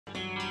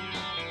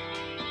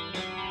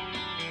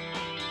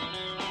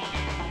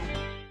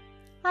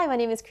Hi, my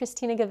name is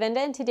Christina Gavenda,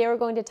 and today we're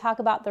going to talk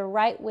about the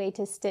right way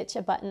to stitch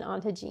a button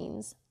onto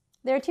jeans.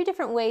 There are two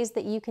different ways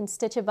that you can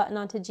stitch a button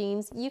onto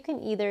jeans. You can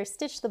either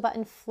stitch the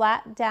button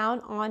flat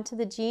down onto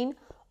the jean,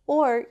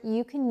 or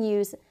you can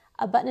use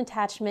a button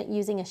attachment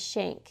using a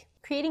shank.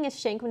 Creating a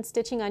shank when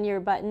stitching on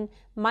your button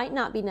might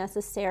not be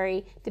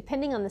necessary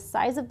depending on the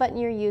size of button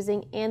you're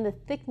using and the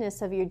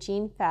thickness of your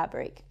jean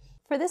fabric.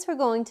 For this, we're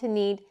going to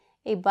need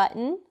a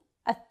button,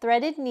 a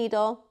threaded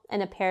needle,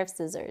 and a pair of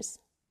scissors.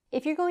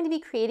 If you're going to be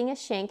creating a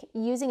shank,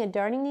 using a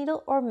darning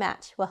needle or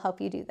match will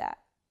help you do that.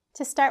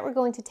 To start, we're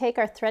going to take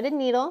our threaded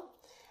needle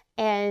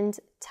and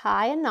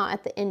tie a knot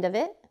at the end of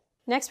it.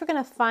 Next, we're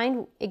going to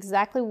find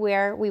exactly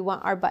where we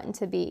want our button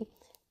to be.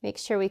 Make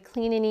sure we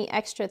clean any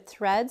extra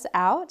threads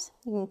out.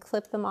 You can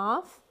clip them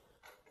off.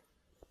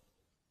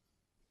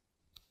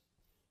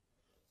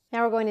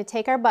 Now we're going to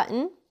take our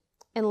button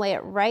and lay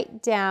it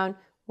right down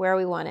where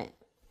we want it.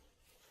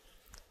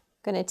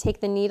 I'm going to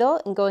take the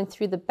needle and going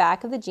through the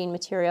back of the jean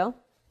material,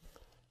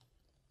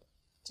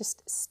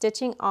 just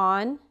stitching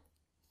on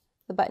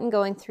the button,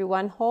 going through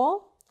one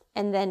hole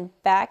and then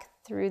back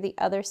through the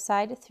other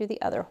side through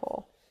the other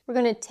hole. We're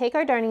going to take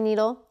our darning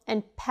needle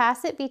and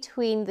pass it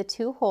between the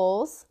two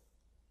holes.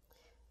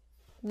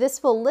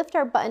 This will lift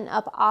our button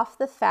up off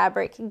the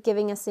fabric,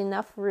 giving us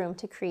enough room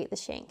to create the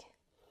shank.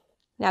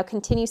 Now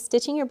continue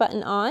stitching your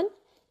button on.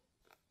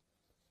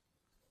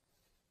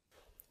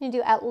 You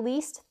do at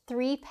least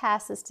 3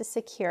 passes to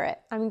secure it.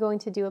 I'm going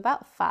to do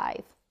about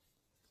 5.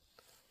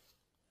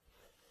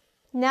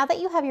 Now that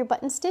you have your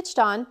button stitched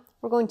on,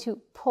 we're going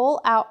to pull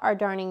out our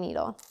darning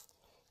needle.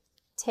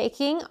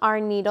 Taking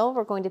our needle,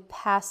 we're going to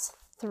pass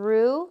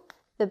through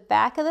the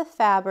back of the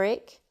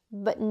fabric,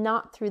 but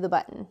not through the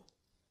button.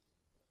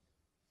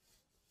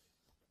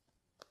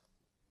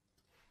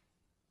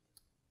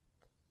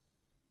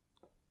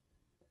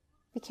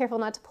 Be careful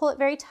not to pull it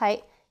very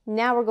tight.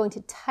 Now we're going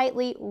to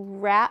tightly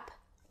wrap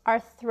our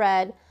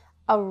thread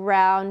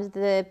around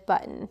the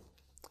button,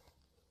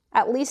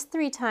 at least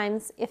 3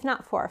 times, if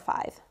not 4 or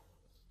 5.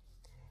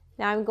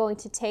 Now I'm going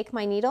to take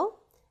my needle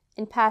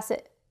and pass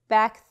it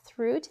back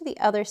through to the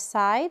other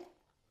side.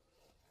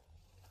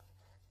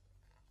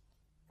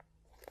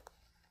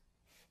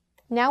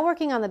 Now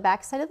working on the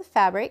back side of the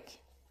fabric,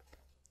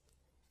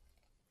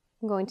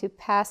 I'm going to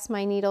pass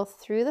my needle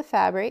through the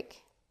fabric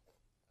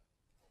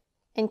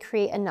and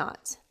create a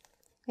knot.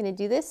 I'm going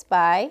to do this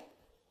by,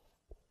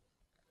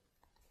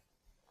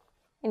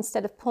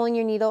 instead of pulling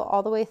your needle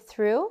all the way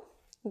through,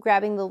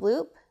 grabbing the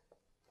loop,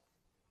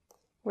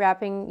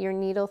 wrapping your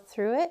needle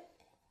through it,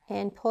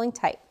 and pulling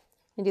tight.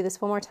 And do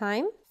this one more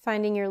time.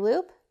 Finding your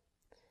loop,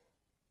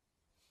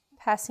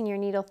 passing your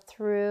needle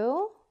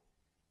through,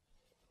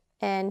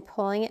 and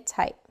pulling it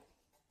tight.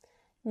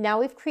 Now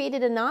we've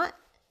created a knot,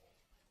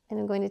 and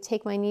I'm going to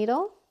take my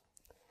needle,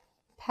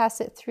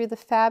 pass it through the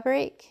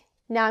fabric.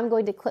 Now I'm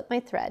going to clip my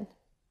thread.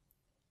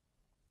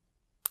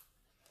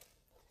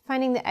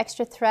 Finding the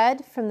extra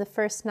thread from the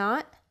first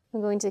knot,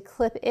 I'm going to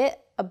clip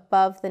it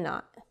above the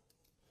knot.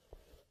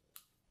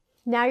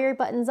 Now your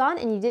button's on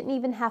and you didn't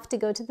even have to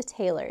go to the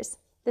tailor's.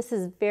 This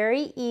is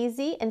very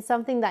easy and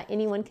something that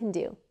anyone can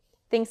do.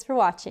 Thanks for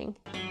watching.